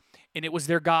fly. And it was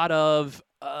their god of,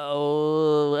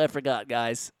 I forgot,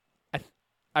 guys.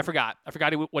 I forgot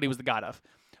what he was the god of.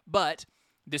 But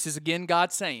this is, again,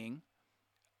 God saying,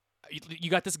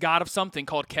 you got this god of something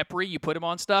called Kepri. You put him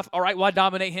on stuff. All right, well, I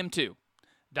dominate him too.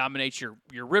 Dominate your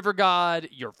river god,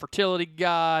 your fertility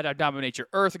god. I dominate your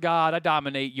earth god. I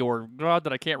dominate your god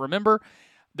that I can't remember.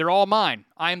 They're all mine.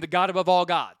 I am the god above all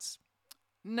gods.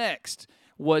 Next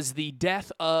was the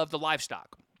death of the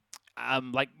livestock,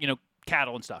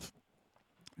 cattle and stuff.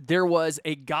 There was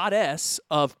a goddess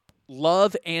of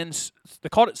love and, they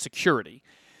called it security,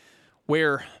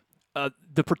 where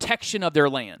the protection of their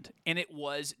land, and it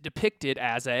was depicted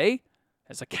as a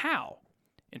cow.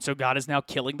 And so God is now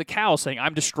killing the cow, saying,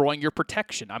 I'm destroying your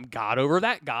protection. I'm God over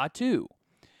that god too.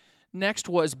 Next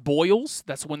was boils.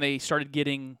 That's when the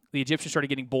Egyptians started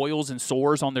getting boils and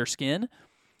sores on their skin.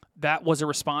 That was a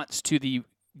response to the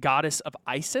goddess of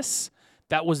Isis.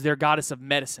 That was their goddess of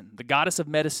medicine. The goddess of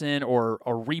medicine or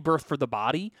rebirth for the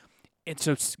body. And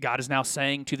so God is now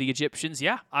saying to the Egyptians,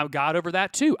 yeah, I'm God over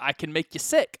that too. I can make you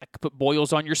sick. I can put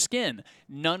boils on your skin.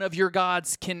 None of your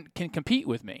gods can compete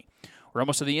with me. We're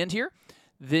almost to the end here.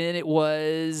 Then it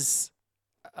was,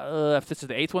 if this is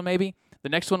the 8th one maybe, the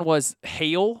next one was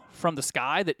hail from the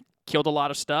sky that killed a lot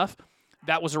of stuff.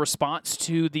 That was a response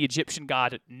to the Egyptian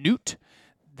god Nut.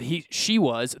 She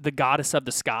was the goddess of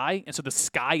the sky, and so the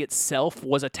sky itself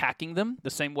was attacking them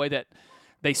the same way that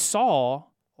they saw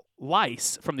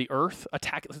lice from the earth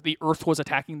attack. The earth was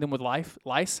attacking them with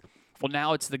lice. Well,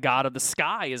 now it's the god of the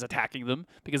sky is attacking them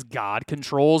because God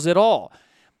controls it all.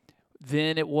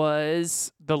 Then it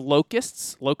was the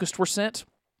locusts. Locusts were sent.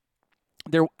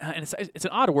 And it's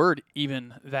an odd word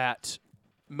even that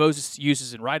Moses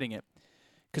uses in writing it,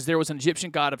 because there was an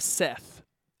Egyptian god of Seth.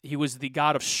 He was the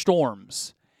god of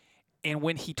storms. And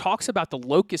when he talks about the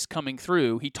locusts coming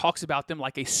through, he talks about them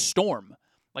like a storm,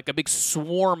 like a big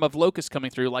swarm of locusts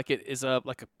coming through, like it is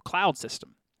like a cloud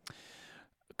system.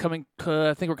 We're coming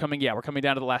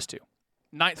down to the last 2.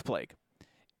 9th plague.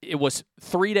 It was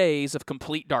 3 days of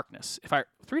complete darkness.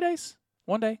 3 days?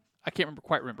 1 day? I can't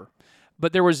quite remember.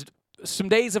 But there was some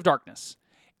days of darkness.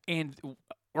 And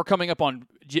we're coming up on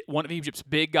one of Egypt's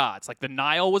big gods. Like the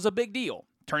Nile was a big deal,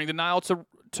 turning the Nile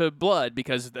to blood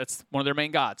because that's one of their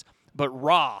main gods. But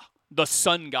Ra, the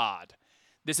sun god,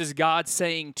 this is God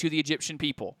saying to the Egyptian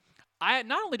people, not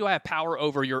only do I have power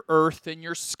over your earth and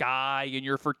your sky and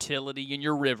your fertility and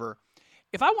your river,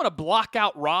 if I want to block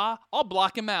out Ra, I'll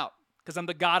block him out because I'm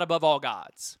the God above all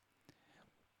gods.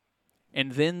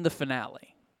 And then the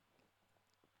finale,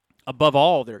 above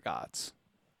all their gods,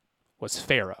 was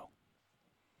Pharaoh.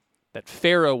 That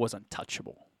Pharaoh was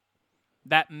untouchable.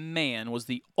 That man was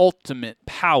the ultimate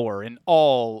power in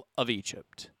all of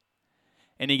Egypt.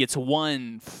 And he gets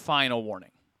one final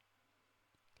warning.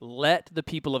 let the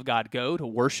people of God go to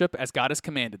worship as God has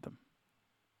commanded them.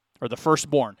 Or the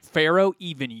firstborn, Pharaoh,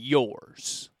 even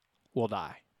yours, will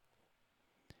die.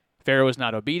 Pharaoh is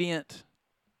not obedient,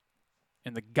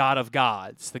 and the God of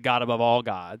gods, the God above all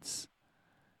gods,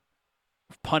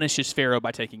 punishes Pharaoh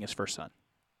by taking his first son.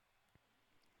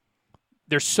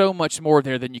 There's so much more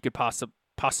there than you could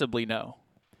possibly know.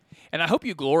 And I hope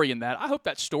you glory in that. I hope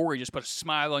that story just put a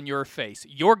smile on your face.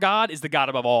 Your God is the God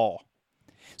above all.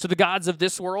 So the gods of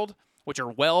this world, which are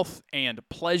wealth and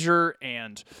pleasure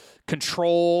and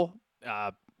control,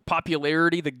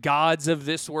 popularity, the gods of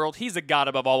this world, he's a God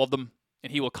above all of them,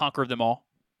 and he will conquer them all.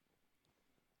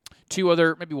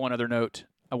 Maybe one other note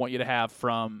I want you to have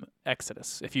from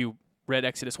Exodus, if you read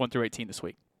Exodus 1 through 18 this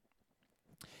week.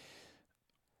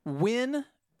 When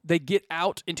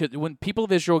people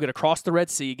of Israel get across the Red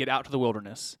Sea, get out to the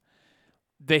wilderness,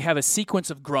 they have a sequence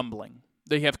of grumbling.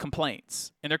 They have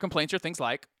complaints, and their complaints are things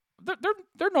like,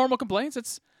 they're normal complaints.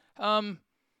 It's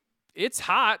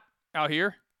hot out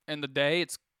here in the day.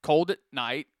 It's cold at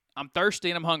night. I'm thirsty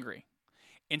and I'm hungry.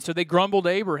 And so they grumble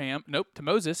to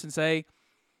Moses and say,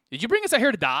 did you bring us out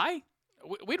here to die?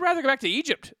 We'd rather go back to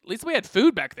Egypt. At least we had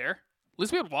food back there. At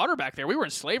least we had water back there. We were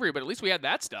in slavery, but at least we had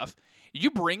that stuff.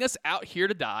 You bring us out here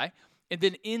to die. And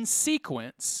then in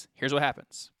sequence, here's what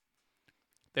happens.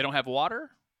 They don't have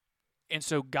water. And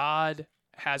so God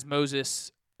has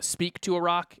Moses speak to a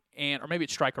rock, or maybe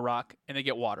it's strike a rock, and they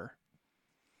get water.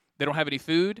 They don't have any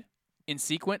food. In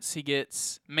sequence, he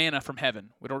gets manna from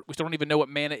heaven. We still don't even know what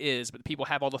manna is, but the people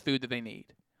have all the food that they need.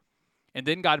 And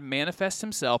then God manifests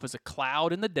himself as a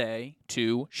cloud in the day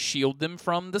to shield them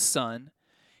from the sun.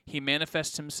 He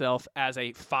manifests himself as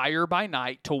a fire by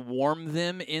night to warm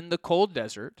them in the cold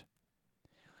desert.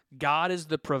 God is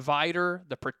the provider,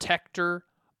 the protector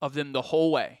of them the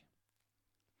whole way.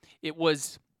 It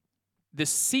was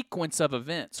this sequence of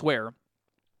events where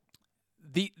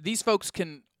these folks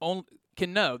can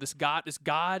know this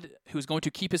God who is going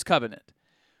to keep his covenant.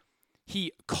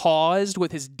 He caused,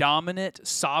 with his dominant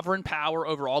sovereign power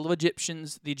over all of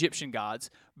the Egyptian gods,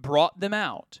 brought them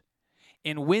out.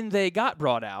 And when they got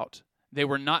brought out, they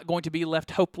were not going to be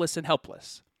left hopeless and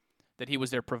helpless, that he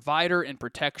was their provider and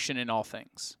protection in all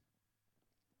things.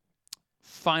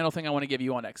 Final thing I want to give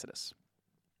you on Exodus.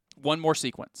 One more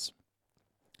sequence.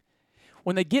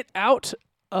 When they get out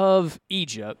of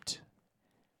Egypt,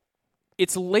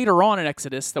 it's later on in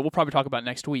Exodus that we'll probably talk about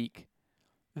next week.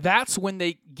 That's when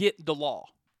they get the law.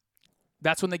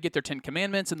 That's when they get their 10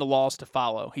 commandments and the laws to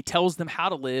follow. He tells them how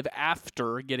to live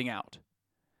after getting out.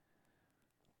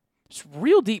 There's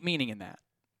real deep meaning in that.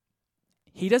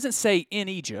 He doesn't say in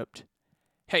Egypt,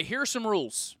 hey, here are some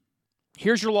rules.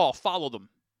 Here's your law. Follow them.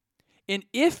 And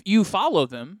if you follow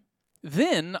them,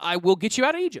 then I will get you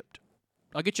out of Egypt.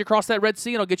 I'll get you across that Red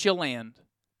Sea and I'll get you a land.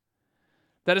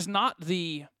 That is not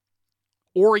the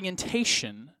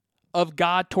orientation of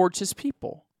God towards his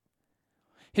people.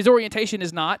 His orientation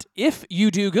is not, if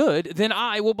you do good, then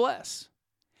I will bless.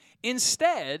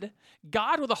 Instead,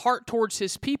 God with a heart towards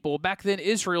his people, back then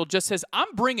Israel, just says,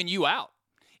 I'm bringing you out.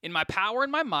 In my power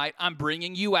and my might, I'm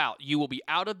bringing you out. You will be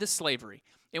out of this slavery.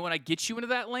 And when I get you into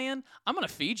that land, I'm going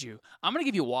to feed you. I'm going to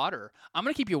give you water. I'm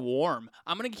going to keep you warm.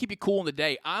 I'm going to keep you cool in the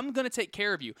day. I'm going to take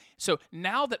care of you. So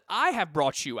now that I have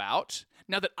brought you out,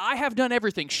 now that I have done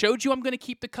everything, showed you I'm going to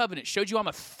keep the covenant, showed you I'm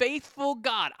a faithful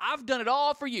God, I've done it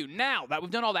all for you. Now that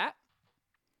we've done all that,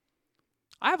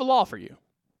 I have a law for you.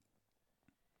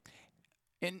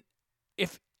 And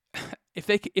if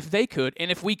they could, and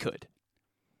if we could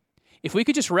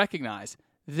just recognize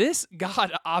this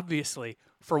God, obviously,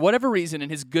 for whatever reason, in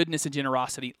his goodness and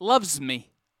generosity, loves me.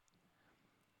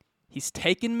 He's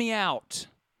taken me out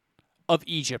of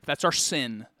Egypt. That's our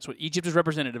sin. That's what Egypt is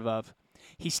representative of.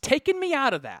 He's taken me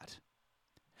out of that.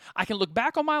 I can look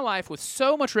back on my life with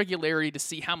so much regularity to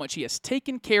see how much he has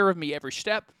taken care of me every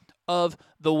step of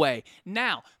the way.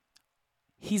 Now,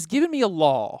 he's given me a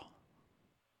law.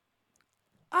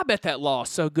 I bet that law is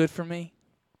so good for me.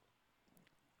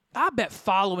 I bet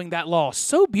following that law is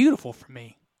so beautiful for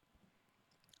me.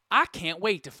 I can't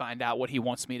wait to find out what he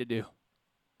wants me to do.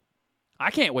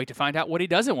 I can't wait to find out what he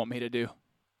doesn't want me to do.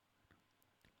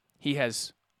 He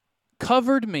has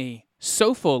covered me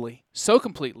so fully, so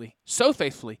completely, so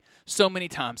faithfully, so many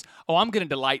times. Oh, I'm going to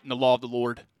delight in the law of the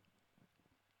Lord.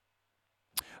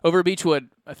 Over at Beechwood,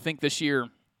 I think this year,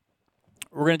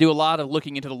 we're going to do a lot of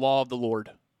looking into the law of the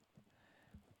Lord.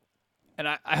 And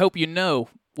I hope you know,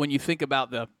 when you think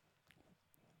about the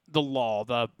law,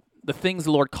 the things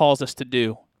the Lord calls us to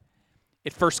do,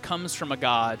 it first comes from a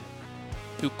God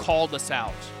who called us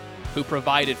out, who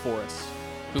provided for us,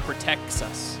 who protects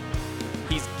us.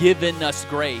 He's given us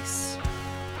grace,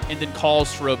 and then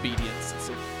calls for obedience. It's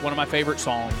one of my favorite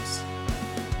Psalms.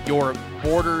 Your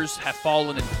borders have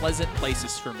fallen in pleasant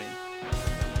places for me.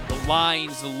 The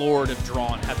lines the Lord have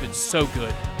drawn have been so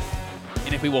good.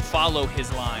 And if we will follow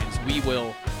his lines, we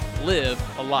will live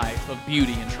a life of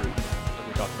beauty and truth, as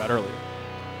we talked about earlier.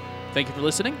 Thank you for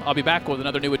listening. I'll be back with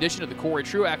another new edition of the Corey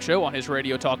Truax Show on his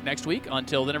Radio Talk next week.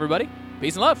 Until then, everybody,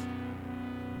 peace and love.